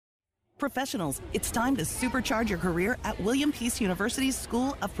Professionals, it's time to supercharge your career at William Peace University's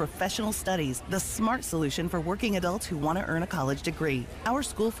School of Professional Studies, the smart solution for working adults who want to earn a college degree. Our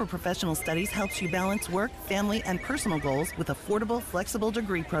School for Professional Studies helps you balance work, family, and personal goals with affordable, flexible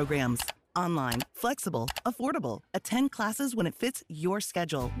degree programs. Online, flexible, affordable. Attend classes when it fits your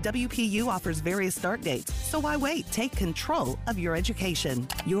schedule. WPU offers various start dates, so why wait? Take control of your education.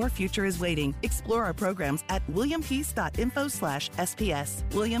 Your future is waiting. Explore our programs at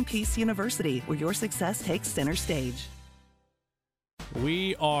williampeace.info/SPS. William Peace University, where your success takes center stage.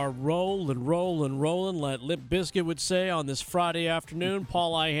 We are rolling, like Lip Biscuit would say on this Friday afternoon.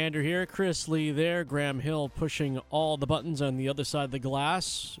 Paul Ihander here, Chris Lee there, Graham Hill pushing all the buttons on the other side of the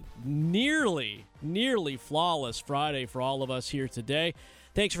glass. Nearly flawless Friday for all of us here today.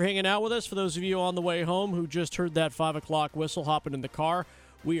 Thanks for hanging out with us. For those of you on the way home who just heard that 5 o'clock whistle hopping in the car,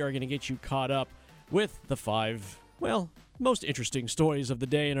 we are going to get you caught up with the 5, most interesting stories of the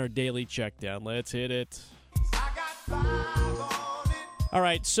day in our daily check down. Let's hit it. I got 5 on. All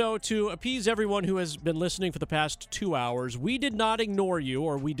right, so to appease everyone who has been listening for the past 2 hours, we did not ignore you,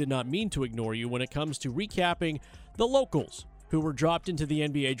 or we did not mean to ignore you when it comes to recapping the locals who were dropped into the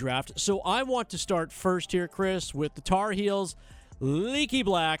NBA draft. So I want to start first here, Chris, with the Tar Heels' Leaky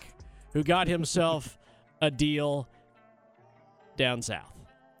Black, who got himself a deal down south.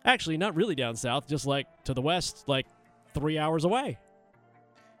 Actually, not really down south, just like to the west, like 3 hours away.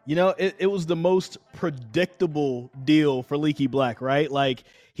 You know, it was the most predictable deal for Leaky Black, right? Like,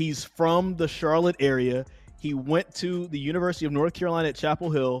 he's from the Charlotte area. He went to the University of North Carolina at Chapel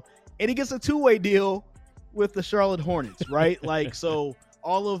Hill, and he gets a two-way deal with the Charlotte Hornets, right? Like, so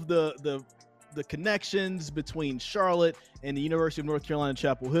all of the connections between Charlotte and the University of North Carolina at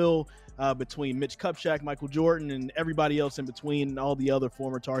Chapel Hill, between Mitch Kupchak, Michael Jordan, and everybody else in between, and all the other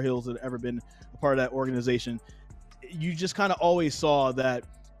former Tar Heels that have ever been a part of that organization. You just kind of always saw that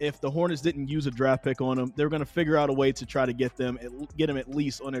if the Hornets didn't use a draft pick on him, they were going to figure out a way to try to get him at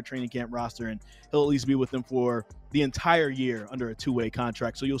least on their training camp roster, and he'll at least be with them for the entire year under a two-way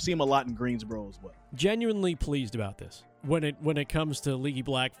contract. So you'll see him a lot in Greensboro as well. Genuinely pleased about this when it comes to Leaky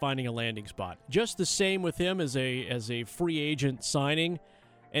Black finding a landing spot. Just the same with him as a free agent signing.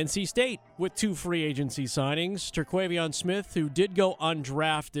 NC State with 2 free agency signings. Terquavion Smith, who did go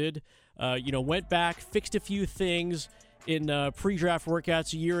undrafted, went back, fixed a few things in pre-draft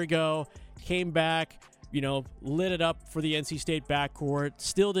workouts a year ago, came back, lit it up for the NC State backcourt,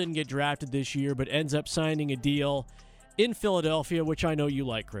 still didn't get drafted this year, but ends up signing a deal in Philadelphia, which I know you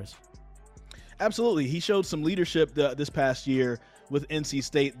like, Chris. Absolutely. He showed some leadership this past year with NC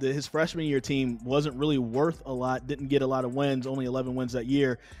State. His freshman year team wasn't really worth a lot, didn't get a lot of wins, only 11 wins that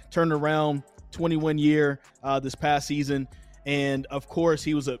year. Turned around, 20-win year this past season, and of course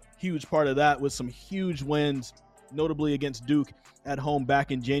he was a huge part of that with some huge wins, notably against Duke at home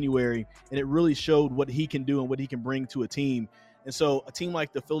back in January, and it really showed what he can do and what he can bring to a team. And so a team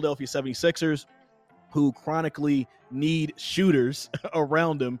like the Philadelphia 76ers, who chronically need shooters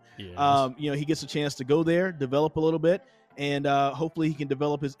around him, yes. He gets a chance to go there, develop a little bit, and hopefully he can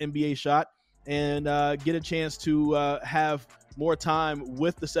develop his NBA shot and get a chance to have more time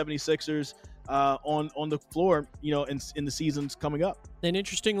with the 76ers on the floor, in the seasons coming up. And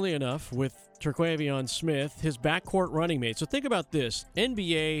interestingly enough, with Terquavion Smith, his backcourt running mate. So think about this.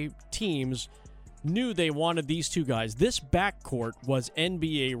 NBA teams knew they wanted these two guys. This backcourt was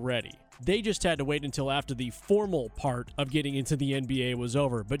NBA ready. They just had to wait until after the formal part of getting into the NBA was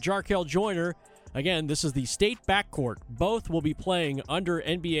over. But Jarkel Joyner, again, this is the state backcourt. Both will be playing under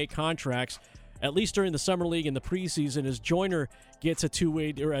NBA contracts, at least during the summer league and the preseason, as Joyner gets a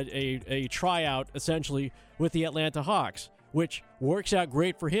two-way or a tryout essentially with the Atlanta Hawks, which works out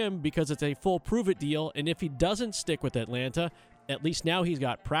great for him because it's a full prove-it deal. And if he doesn't stick with Atlanta, at least now he's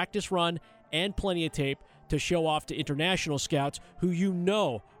got practice run and plenty of tape to show off to international scouts who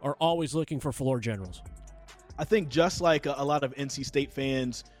are always looking for floor generals. I think just like a lot of NC State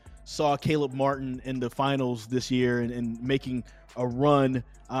fans saw Caleb Martin in the finals this year and making a run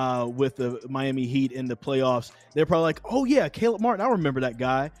with the Miami Heat in the playoffs, they're probably like, oh yeah, Caleb Martin, I remember that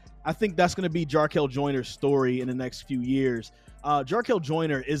guy. I think that's going to be Jarkel Joyner's story in the next few years. Jarkel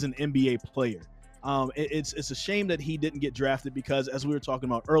Joyner is an NBA player. It's a shame that he didn't get drafted because, as we were talking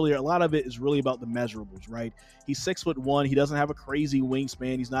about earlier, a lot of it is really about the measurables, right? He's 6'1". He doesn't have a crazy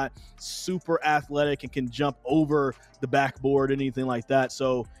wingspan. He's not super athletic and can jump over the backboard or anything like that.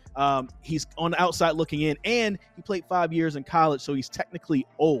 So he's on the outside looking in, and he played 5 years in college, so he's technically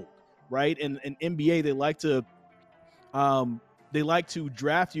old, right? And in NBA, they like to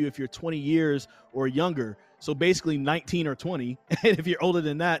draft you if you're 20 years or younger. So basically 19 or 20. And if you're older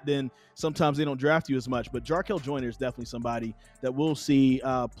than that, then sometimes they don't draft you as much. But Jarkel Joyner is definitely somebody that we'll see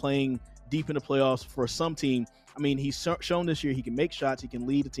playing deep in the playoffs for some team. I mean, he's shown this year he can make shots, he can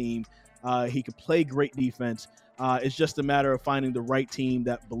lead a team, he can play great defense. It's just a matter of finding the right team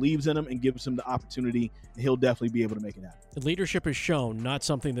that believes in him and gives him the opportunity, and he'll definitely be able to make it happen. The leadership is shown, not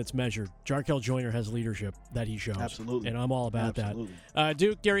something that's measured. Jarkel Joyner has leadership that he shows. Absolutely. And I'm all about that.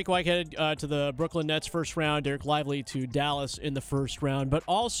 Duke, Derek Whitehead to the Brooklyn Nets first round, Derek Lively to Dallas in the first round. But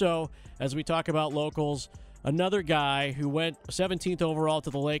also, as we talk about locals, another guy who went 17th overall to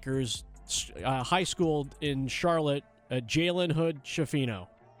the Lakers, high school in Charlotte, Jalen Hood Schifino.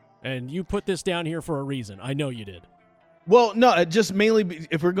 And you put this down here for a reason. I know you did. Well, no, just mainly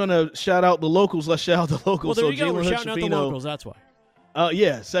if we're going to shout out the locals, let's shout out the locals. Well, there you go. Jalen We're Hood shouting out the locals. That's why.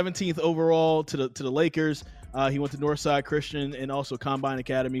 17th overall to the Lakers. He went to Northside Christian and also Combine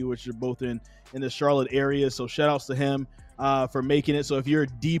Academy, which are both in the Charlotte area. So shout outs to him for making it. So if you're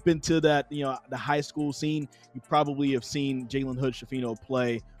deep into that, the high school scene, you probably have seen Jalen Hood Schifino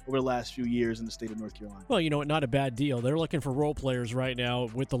play over the last few years in the state of North Carolina. Well, not a bad deal. They're looking for role players right now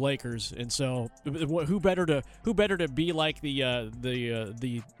with the Lakers, and so who better to be like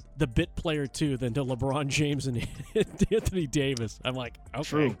the bit player too than to LeBron James and Anthony Davis? I'm like, okay,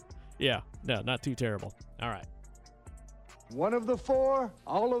 true. Yeah, no, not too terrible. All right, one of the four,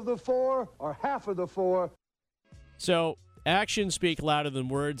 all of the four, or half of the four. So actions speak louder than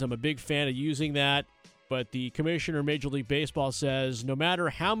words. I'm a big fan of using that. But the commissioner of Major League Baseball says no matter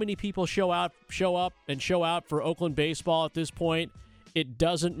how many people show up for Oakland baseball at this point, it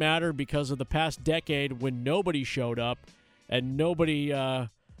doesn't matter because of the past decade when nobody showed up and nobody,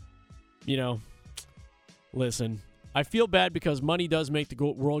 listen, I feel bad because money does make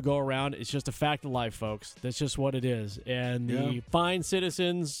the world go around. It's just a fact of life, folks. That's just what it is. And the fine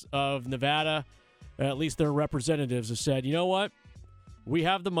citizens of Nevada, at least their representatives, have said, you know what? We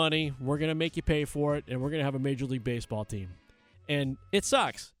have the money, we're going to make you pay for it, and we're going to have a Major League Baseball team. And it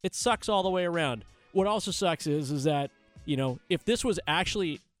sucks. It sucks all the way around. What also sucks is that, if this was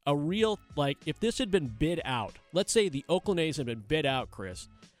actually a real, if this had been bid out, let's say the Oakland A's had been bid out, Chris,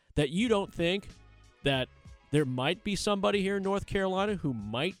 that you don't think that there might be somebody here in North Carolina who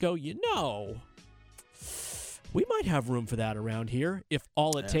might go, we might have room for that around here if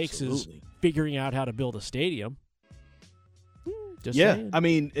all it takes is figuring out how to build a stadium. Just saying. I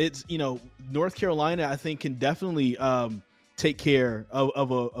mean, it's North Carolina, I think, can definitely take care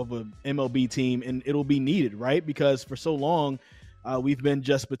of a MLB team, and it'll be needed, right? Because for so long, we've been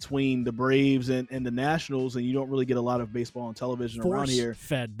just between the Braves and the Nationals, and you don't really get a lot of baseball on television around here.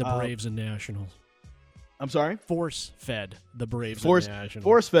 Force-fed the Braves and Nationals. I'm sorry? Force-fed the Braves and Nationals.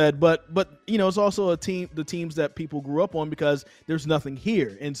 Force-fed, but it's also the teams that people grew up on because there's nothing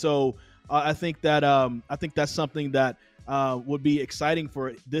here, and so I think that's something that would be exciting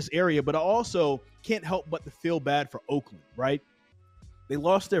for this area, but I also can't help but to feel bad for Oakland, right? They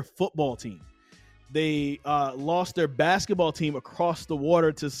lost their football team. They lost their basketball team across the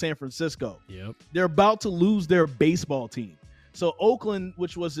water to San Francisco. Yep. They're about to lose their baseball team. So Oakland,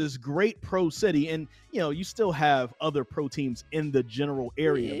 which was this great pro city, and you still have other pro teams in the general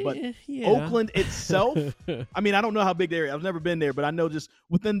area, but Oakland itself, I mean, I don't know how big the area. I've never been there, but I know just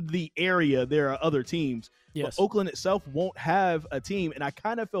within the area there are other teams. Yes. But Oakland itself won't have a team, and I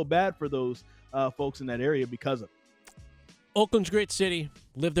kind of feel bad for those folks in that area because of it. Oakland's a great city.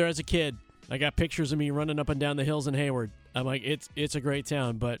 Lived there as a kid. I got pictures of me running up and down the hills in Hayward. I'm like, it's a great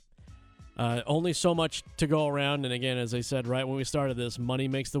town, but only so much to go around. And again, as I said right when we started this, money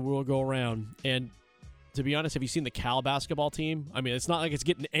makes the world go around. And to be honest, have you seen the Cal basketball team? I mean, it's not like it's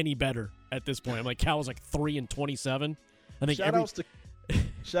getting any better at this point. I'm like, Cal was like 3-27. I think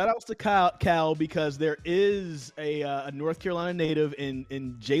Shout outs to Cal because there is a North Carolina native in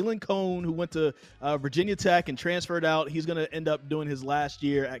Jalen Cone who went to Virginia Tech and transferred out. He's going to end up doing his last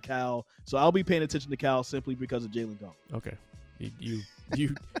year at Cal. So I'll be paying attention to Cal simply because of Jalen Cone. Okay. You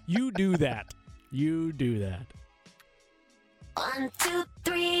do that. You do that. 1, 2,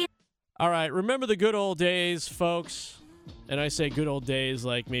 3. All right. Remember the good old days, folks. And I say good old days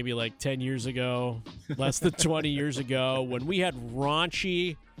like maybe 10 years ago, less than 20 years ago, when we had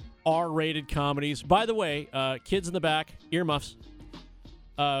raunchy R-rated comedies. By the way, kids in the back, earmuffs.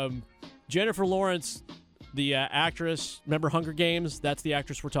 Jennifer Lawrence, the actress, remember Hunger Games? That's the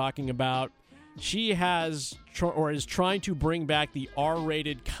actress we're talking about. She has is trying to bring back the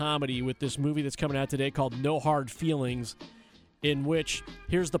R-rated comedy with this movie that's coming out today called No Hard Feelings, in which,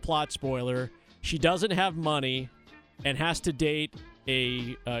 here's the plot spoiler, she doesn't have money and has to date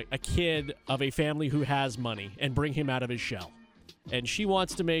a kid of a family who has money and bring him out of his shell. And she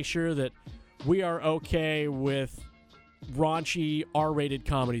wants to make sure that we are okay with raunchy R-rated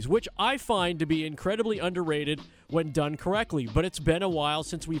comedies, which I find to be incredibly underrated when done correctly. But it's been a while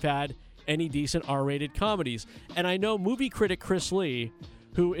since we've had any decent R-rated comedies. And I know movie critic Chris Lee,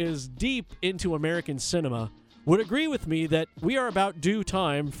 who is deep into American cinema, would agree with me that we are about due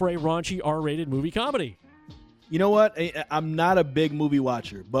time for a raunchy R-rated movie comedy. You know what? I'm not a big movie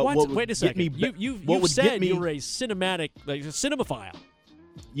watcher, but what would Wait a second. You said you were a cinematic, like a cinemaphile.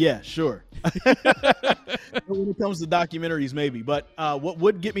 Yeah, sure. When it comes to documentaries, maybe. But what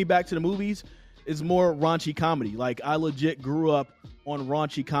would get me back to the movies is more raunchy comedy. Like, I legit grew up on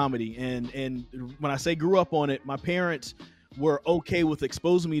raunchy comedy. And when I say grew up on it, my parents were okay with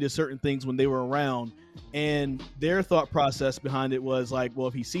exposing me to certain things when they were around. And their thought process behind it was like, well,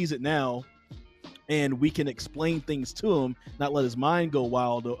 if he sees it now and we can explain things to him, not let his mind go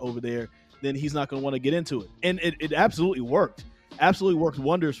wild over there, then he's not going to want to get into it. And it absolutely worked. Absolutely worked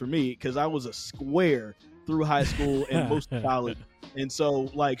wonders for me, because I was a square through high school and most of college. And so,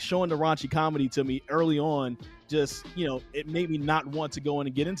 like, showing the raunchy comedy to me early on, just, it made me not want to go in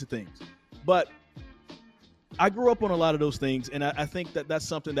and get into things. But I grew up on a lot of those things, and I think that that's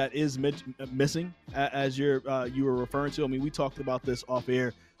something that is missing, as you were referring to. I mean, we talked about this off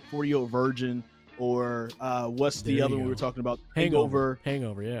air, 40-Year-Old Virgin, or what's the other one we were talking about? Hangover,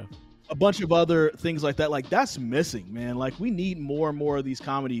 yeah. A bunch of other things like that. Like, that's missing, man. Like, we need more and more of these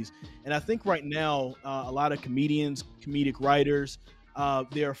comedies. And I think right now, a lot of comedians, comedic writers,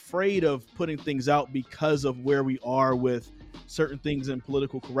 they're afraid of putting things out because of where we are with certain things in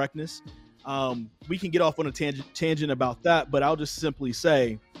political correctness. We can get off on a tangent about that, but I'll just simply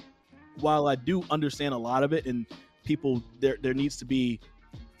say, while I do understand a lot of it, and people, there needs to be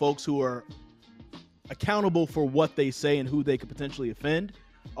folks who are accountable for what they say and who they could potentially offend,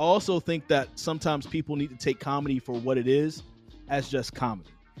 I also think that sometimes people need to take comedy for what it is, as just comedy.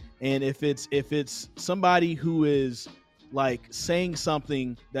 And if it's somebody who is like saying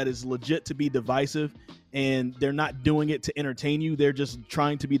something that is legit to be divisive, and they're not doing it to entertain you, they're just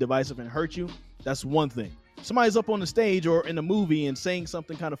trying to be divisive and hurt you, that's one thing. Somebody's up on the stage or in a movie and saying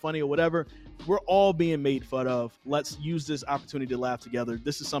something kind of funny or whatever, we're all being made fun of. Let's use this opportunity to laugh together.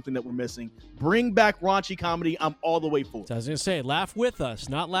 This is something that we're missing. Bring back raunchy comedy. I'm all the way for it. So I was going to say, laugh with us,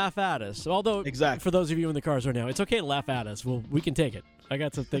 not laugh at us. Although, exactly, for those of you in the cars right now, it's okay to laugh at us. Well, we can take it. I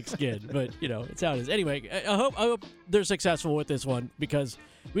got some thick skin, but, it's how it is. Anyway, I hope they're successful with this one, because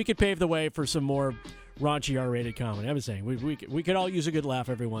we could pave the way for some more raunchy R-rated comedy. I was saying, we could all use a good laugh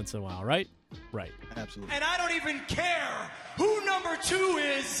every once in a while, right? Right. Absolutely. And I don't even care who number 2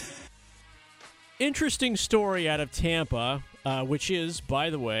 is. Interesting story out of Tampa, which is, by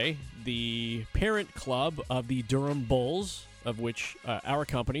the way, the parent club of the Durham Bulls, of which our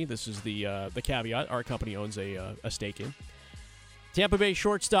company, this is the caveat, our company owns a stake in. Tampa Bay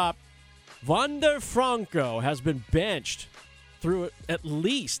shortstop Wander Franco has been benched through at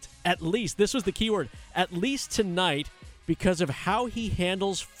least, this was the key word, at least tonight, because of how he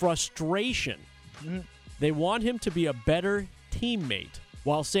handles frustration. Mm-hmm. They want him to be a better teammate,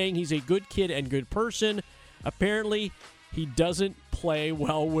 while saying he's a good kid and good person. Apparently, he doesn't play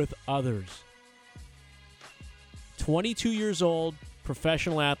well with others. 22 years old,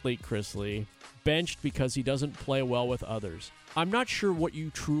 professional athlete Chris Lee, benched because he doesn't play well with others. I'm not sure what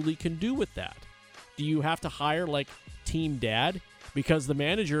you truly can do with that. Do you have to hire, like, team dad? Because the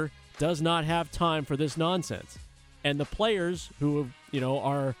manager does not have time for this nonsense. And the players who,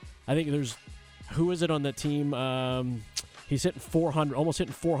 are, I think there's, who is it on that team? He's hitting 400, almost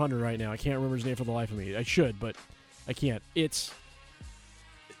hitting 400 right now. I can't remember his name for the life of me. I should, but I can't. It's,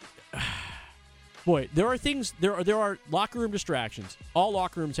 boy, there are locker room distractions. All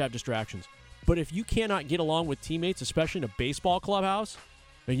locker rooms have distractions. But if you cannot get along with teammates, especially in a baseball clubhouse,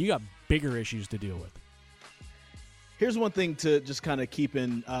 then you got bigger issues to deal with. Here's one thing to just kind of keep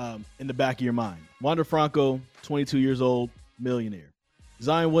in the back of your mind. Wander Franco, 22 years old, millionaire.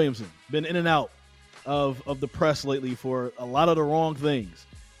 Zion Williamson, been in and out of the press lately for a lot of the wrong things.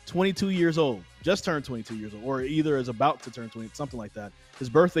 22 years old, just turned 22 years old, or either is about to turn 20, something like that. His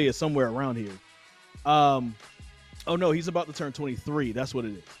birthday is somewhere around here. Oh, no, he's about to turn 23. That's what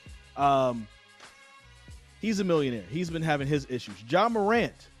it is. He's a millionaire. He's been having his issues. Ja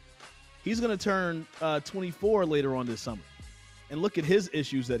Morant, he's going to turn 24 later on this summer. And look at his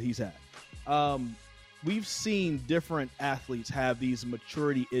issues that he's had. We've seen different athletes have these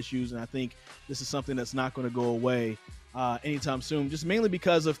maturity issues, and I think this is something that's not going to go away anytime soon, just mainly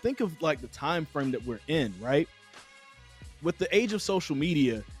because of, think of like the time frame that we're in, right? With the age of social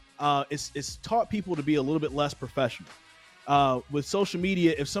media, it's taught people to be a little bit less professional. With social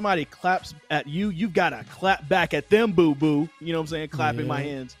media, if somebody claps at you, you've got to clap back at them, boo-boo. You know what I'm saying? Clapping my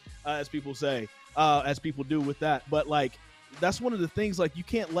hands, as people say, as people do with that. But, like, that's one of the things, like, you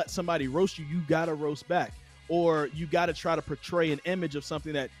can't let somebody roast you. You got to roast back. or you got to try to portray an image of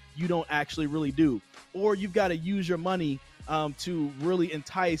something that you don't actually really do, or you've got to use your money to really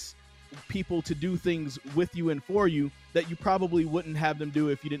entice people to do things with you and for you that you probably wouldn't have them do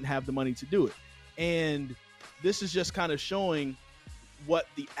if you didn't have the money to do it. And this is just kind of showing what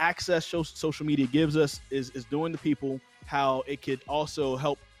the access social media gives us is doing to people, how it could also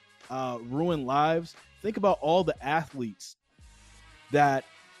help ruin lives. Think about all the athletes that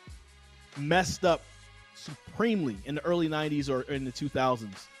messed up supremely in the early 90s or in the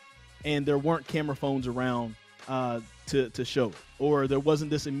 2000s, and there weren't camera phones around to show it, or there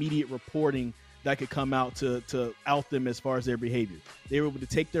wasn't this immediate reporting that could come out to out them as far as their behavior. They were able to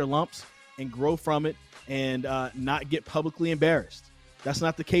take their lumps and grow from it and not get publicly embarrassed. That's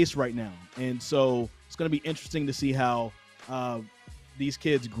not the case right now. And so it's going to be interesting to see how these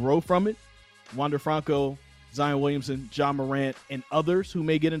kids grow from it. Wander Franco, Zion Williamson, John Morant, and others who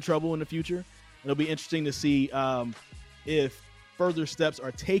may get in trouble in the future. It'll be interesting to see if further steps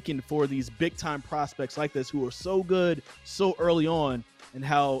are taken for these big-time prospects like this who are so good so early on, and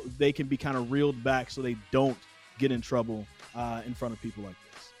how they can be kind of reeled back so they don't get in trouble in front of people like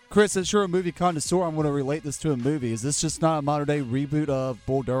this. Chris, since you're a movie connoisseur, I'm going to relate this to a movie. Is this just not a modern-day reboot of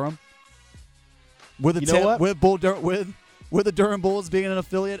Bull Durham? With the Durham Bulls being an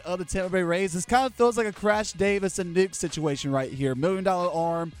affiliate of the Tampa Bay Rays, this kind of feels like a Crash Davis and Nuke situation right here. $1 million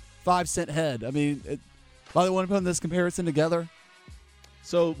arm, 5-cent head. I mean, why do they want to put this comparison together?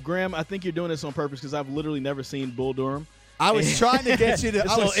 So, Graham, I think you're doing this on purpose because I've literally never seen Bull Durham. I was trying to get you to.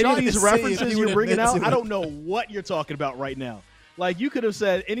 So any of these references you're bringing out, I don't know what you're talking about right now. Like, you could have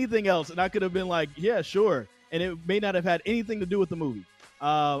said anything else, and I could have been like, yeah, sure. And it may not have had anything to do with the movie.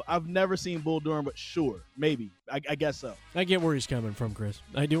 I've never seen Bull Durham, but sure, maybe. I guess so. I get where he's coming from, Chris.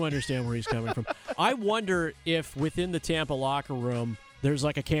 I do understand where he's coming from. I wonder if within the Tampa locker room there's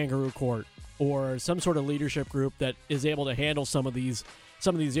like a kangaroo court or some sort of leadership group that is able to handle some of these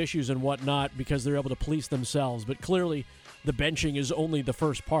issues and whatnot because they're able to police themselves. But clearly, the benching is only the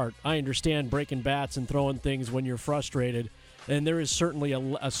first part. I understand breaking bats and throwing things when you're frustrated, and there is certainly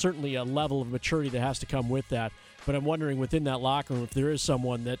a level of maturity that has to come with that. But I'm wondering within that locker room if there is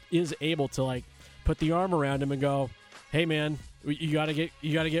someone that is able to like put the arm around him and go, "Hey, man, you gotta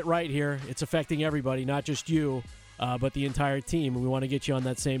get right here. It's affecting everybody, not just you, but the entire team, and we want to get you on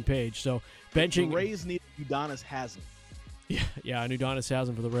that same page." So benching. The Rays need Udonis Haslam. Yeah, and Udonis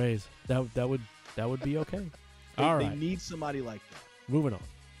Haslam for the Rays. That would be okay. All right. They need somebody like that. Moving on.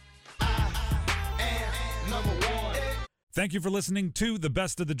 Thank you for listening to the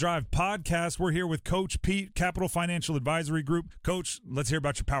Best of the Drive podcast. We're here with Coach Pete, Capital Financial Advisory Group. Coach, let's hear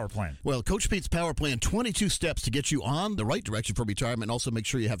about your power plan. Well, Coach Pete's power plan, 22 steps to get you on the right direction for retirement and also make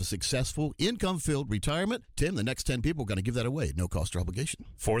sure you have a successful, income-filled retirement. Tim, the next 10 people are going to give that away at no cost or obligation.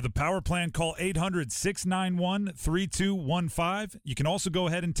 For the power plan, call 800-691-3215. You can also go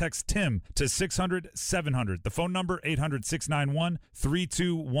ahead and text Tim to 600-700. The phone number,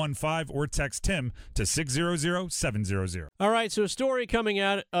 800-691-3215, or text Tim to 600-700. All right, so a story coming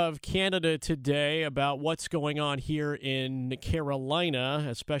out of Canada today about what's going on here in Carolina,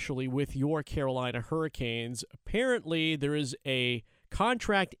 especially with your Carolina Hurricanes. Apparently, there is a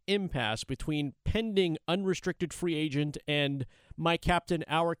contract impasse between pending unrestricted free agent and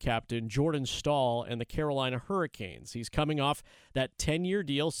our captain, Jordan Staal, and the Carolina Hurricanes. He's coming off that 10-year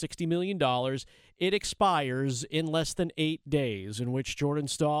deal, $60 million. It expires in less than 8 days, in which Jordan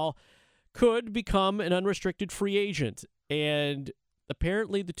Staal could become an unrestricted free agent. And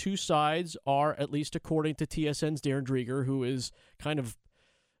apparently the two sides are, at least according to TSN's Darren Dreger, who is kind of,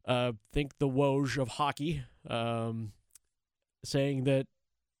 think the Woj of hockey, saying that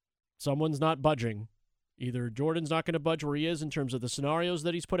someone's not budging. Either Jordan's not going to budge where he is in terms of the scenarios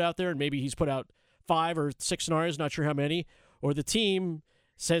that he's put out there, and maybe he's put out 5 or 6 scenarios, not sure how many, or the team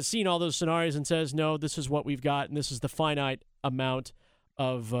has seen all those scenarios and says, no, this is what we've got, and this is the finite amount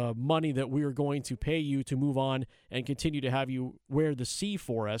of money that we are going to pay you to move on and continue to have you wear the C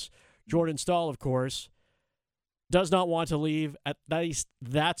for us. Jordan Staal, of course, does not want to leave. At least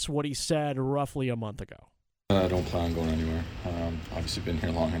that's what he said roughly a month ago. I don't plan on going anywhere. Obviously been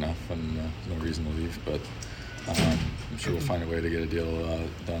here long enough and there's no reason to leave, but I'm sure we'll find a way to get a deal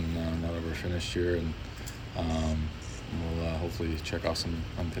done now that we're finished here, and we'll hopefully check off some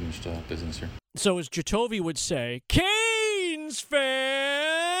unfinished business here. So as Jatovi would say, Canes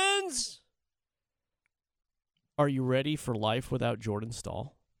fans, are you ready for life without Jordan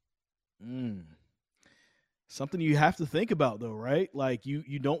Staal? Something you have to think about, though, right? Like,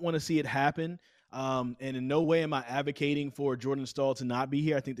 you don't want to see it happen. And in no way am I advocating for Jordan Staal to not be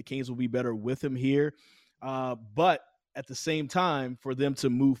here. I think the Canes will be better with him here. But at the same time, for them to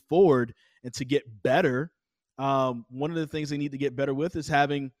move forward and to get better, one of the things they need to get better with is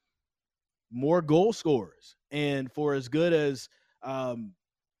having more goal scorers. And for as good as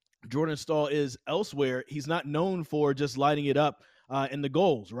Jordan Staal is elsewhere, he's not known for just lighting it up in the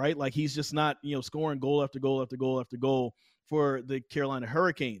goals, right? Like he's just not, scoring goal after goal after goal after goal for the Carolina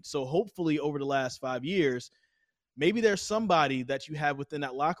Hurricanes. So hopefully over the last 5 years, maybe there's somebody that you have within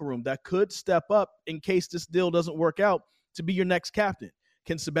that locker room that could step up in case this deal doesn't work out to be your next captain.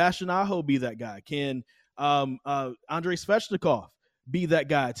 Can Sebastian Aho be that guy? Can Andrei Svechnikov be that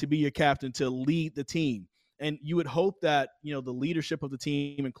guy to be your captain to lead the team? And you would hope that, the leadership of the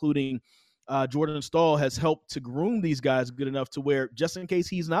team, including Jordan Staal, has helped to groom these guys good enough to where just in case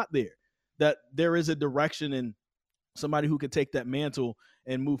he's not there, that there is a direction and somebody who could take that mantle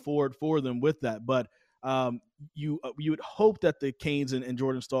and move forward for them with that. But you would hope that the Canes and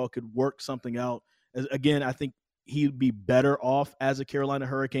Jordan Staal could work something out. Again, I think he'd be better off as a Carolina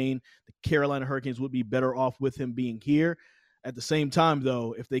Hurricane. The Carolina Hurricanes would be better off with him being here. At the same time,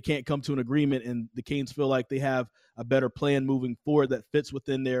 though, if they can't come to an agreement and the Canes feel like they have a better plan moving forward that fits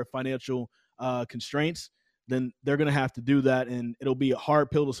within their financial constraints, then they're going to have to do that, and it'll be a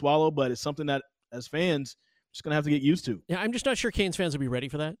hard pill to swallow, but it's something that, as fans, just going to have to get used to. Yeah, I'm just not sure Canes fans will be ready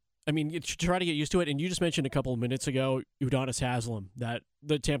for that. I mean, you try to get used to it, and you just mentioned a couple of minutes ago Udonis Haslem, that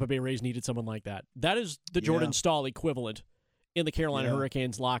the Tampa Bay Rays needed someone like that. That is the Jordan Staal equivalent in the Carolina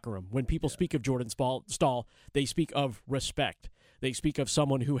Hurricanes locker room. When people speak of Jordan Staal, they speak of respect. They speak of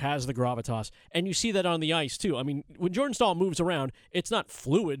someone who has the gravitas, and you see that on the ice, too. I mean, when Jordan Staal moves around, it's not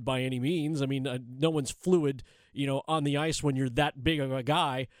fluid by any means. I mean, no one's fluid, on the ice when you're that big of a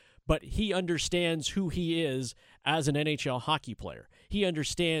guy, but he understands who he is as an NHL hockey player. He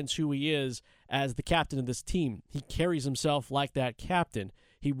understands who he is as the captain of this team. He carries himself like that captain.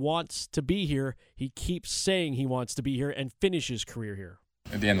 He wants to be here. He keeps saying he wants to be here and finish his career here.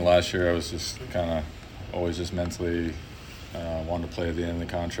 At the end of last year, I was just kind of always just mentally wanted to play at the end of the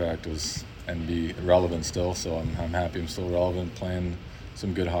contract and be relevant still. So I'm happy I'm still relevant, playing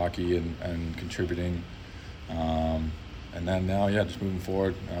some good hockey and contributing. And then now, just moving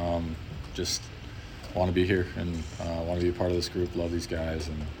forward, just want to be here and want to be a part of this group, love these guys,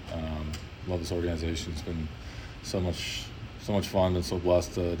 and love this organization. It's been so much fun and so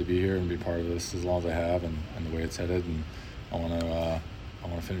blessed to be here and be part of this as long as I have and the way it's headed. And I want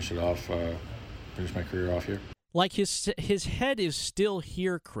to finish it off, finish my career off here. Like his head is still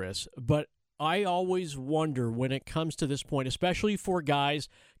here, Chris, but I always wonder when it comes to this point, especially for guys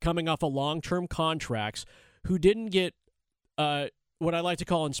coming off of long-term contracts who didn't get what I like to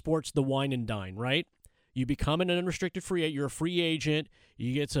call in sports the wine and dine, right? You become an unrestricted free agent. You're a free agent.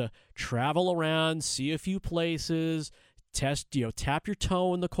 You get to travel around, see a few places, tap your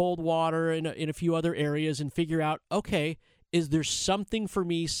toe in the cold water in a few other areas and figure out, okay, is there something for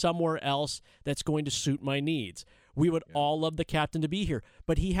me somewhere else that's going to suit my needs? We would all love the captain to be here,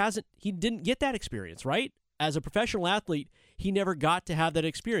 but he didn't get that experience, right? As a professional athlete, he never got to have that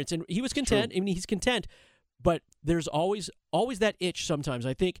experience, and he was content. I mean, he's content, but there's always that itch sometimes.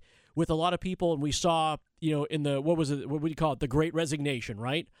 I think with a lot of people, and we saw, in the, what would you call it? The Great Resignation,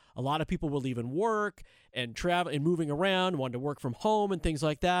 right? A lot of people were leaving work and travel and moving around, wanted to work from home and things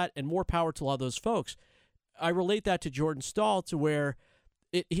like that, and more power to a lot of those folks. I relate that to Jordan Staal to where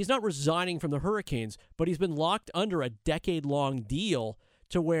he's not resigning from the Hurricanes, but he's been locked under a decade-long deal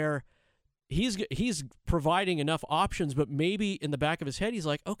to where he's providing enough options, but maybe in the back of his head, he's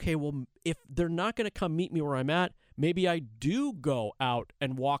like, okay, well, if they're not going to come meet me where I'm at, maybe I do go out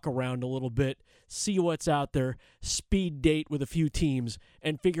and walk around a little bit, see what's out there, speed date with a few teams,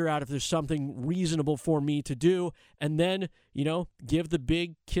 and figure out if there's something reasonable for me to do, and then, give the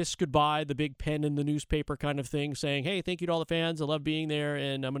big kiss goodbye, the big pen in the newspaper kind of thing, saying, hey, thank you to all the fans, I love being there,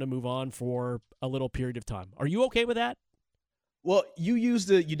 and I'm going to move on for a little period of time. Are you okay with that? Well, you used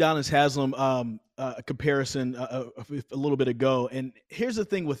the Udonis Haslem comparison a little bit ago, and here's the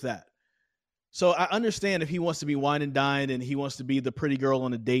thing with that. So I understand if he wants to be wine and dine and he wants to be the pretty girl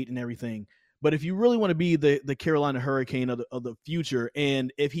on a date and everything, but if you really want to be the Carolina Hurricane of the future,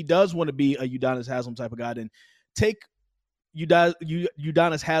 and if he does want to be a Udonis Haslem type of guy, then take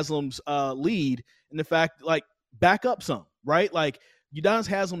Udonis Haslem's lead in the fact, like, back up some, right? Like, Udonis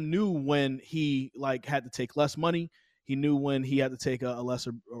Haslem knew when he had to take less money. He knew when he had to take a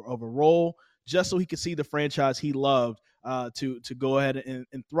lesser of a role just so he could see the franchise he loved to go ahead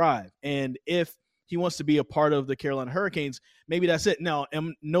and thrive. And if he wants to be a part of the Carolina Hurricanes, maybe that's it. Now,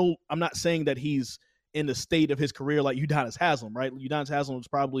 I'm not saying that he's in the state of his career like Udonis Haslem, right? Udonis Haslem was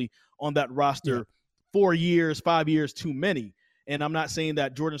probably on that roster 4 years, 5 years too many. And I'm not saying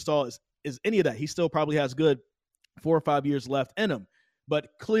that Jordan Staal is any of that. He still probably has good 4 or 5 years left in him. But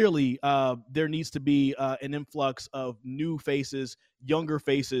clearly, there needs to be an influx of new faces, younger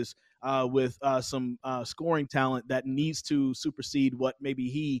faces, with some scoring talent that needs to supersede what maybe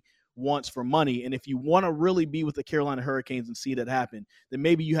he wants for money. And if you want to really be with the Carolina Hurricanes and see that happen, then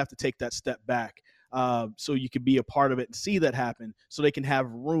maybe you have to take that step back so you can be a part of it and see that happen so they can have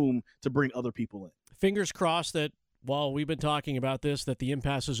room to bring other people in. Fingers crossed that while we've been talking about this, that the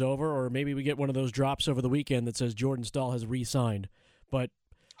impasse is over, or maybe we get one of those drops over the weekend that says Jordan Staal has re-signed. But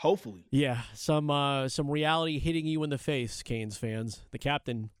hopefully, yeah, some reality hitting you in the face, Canes fans. The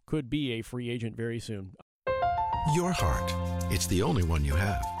captain could be a free agent very soon. Your heart. It's the only one you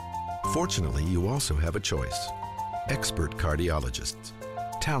have. Fortunately, you also have a choice. Expert cardiologists,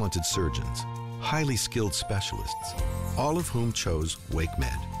 talented surgeons, highly skilled specialists, all of whom chose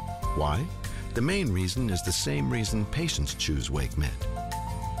WakeMed. Why? The main reason is the same reason patients choose WakeMed.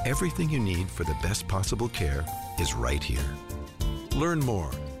 Everything you need for the best possible care is right here. Learn more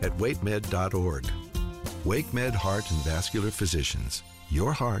at wakemed.org. WakeMed Heart and Vascular Physicians.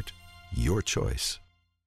 Your heart, your choice.